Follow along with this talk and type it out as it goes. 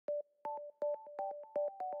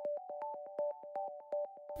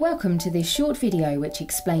Welcome to this short video which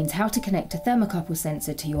explains how to connect a thermocouple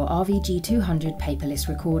sensor to your RVG200 paperless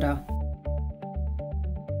recorder.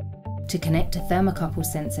 To connect a thermocouple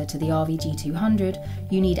sensor to the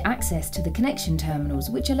RVG200, you need access to the connection terminals,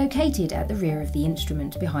 which are located at the rear of the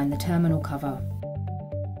instrument behind the terminal cover.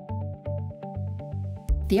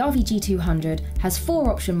 The RVG200 has 4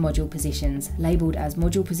 option module positions, labelled as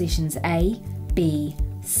module positions A, B,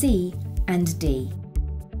 C and D.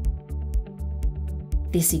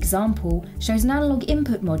 This example shows an analog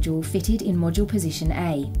input module fitted in module position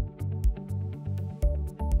A.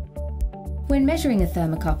 When measuring a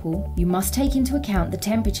thermocouple, you must take into account the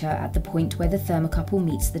temperature at the point where the thermocouple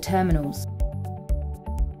meets the terminals.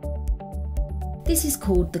 This is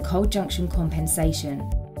called the cold junction compensation,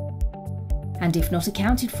 and if not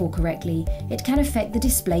accounted for correctly, it can affect the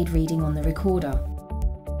displayed reading on the recorder.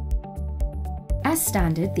 As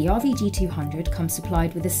standard, the RVG200 comes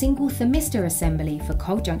supplied with a single thermistor assembly for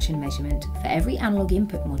cold junction measurement for every analog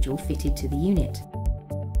input module fitted to the unit.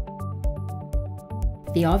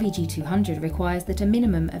 The RVG200 requires that a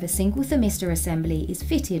minimum of a single thermistor assembly is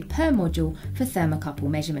fitted per module for thermocouple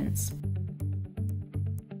measurements.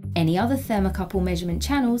 Any other thermocouple measurement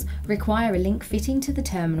channels require a link fitting to the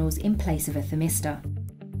terminals in place of a thermistor.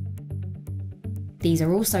 These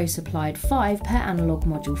are also supplied 5 per analog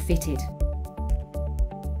module fitted.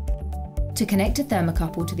 To connect a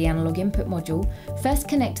thermocouple to the analog input module, first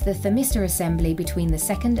connect the thermistor assembly between the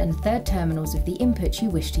second and third terminals of the input you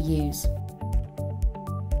wish to use.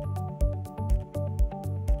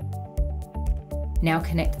 Now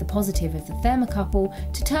connect the positive of the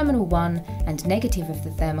thermocouple to terminal 1 and negative of the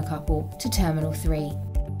thermocouple to terminal 3.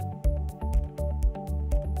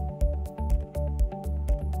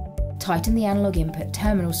 Tighten the analog input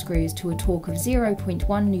terminal screws to a torque of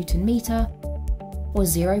 0.1 Newton-meter or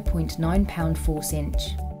 0.9 pound-force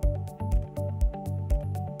inch.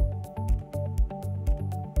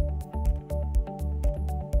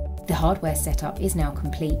 The hardware setup is now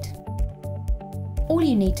complete. All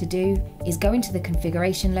you need to do is go into the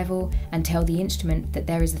configuration level and tell the instrument that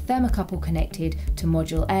there is a thermocouple connected to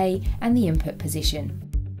module A and the input position.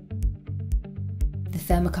 The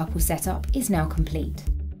thermocouple setup is now complete.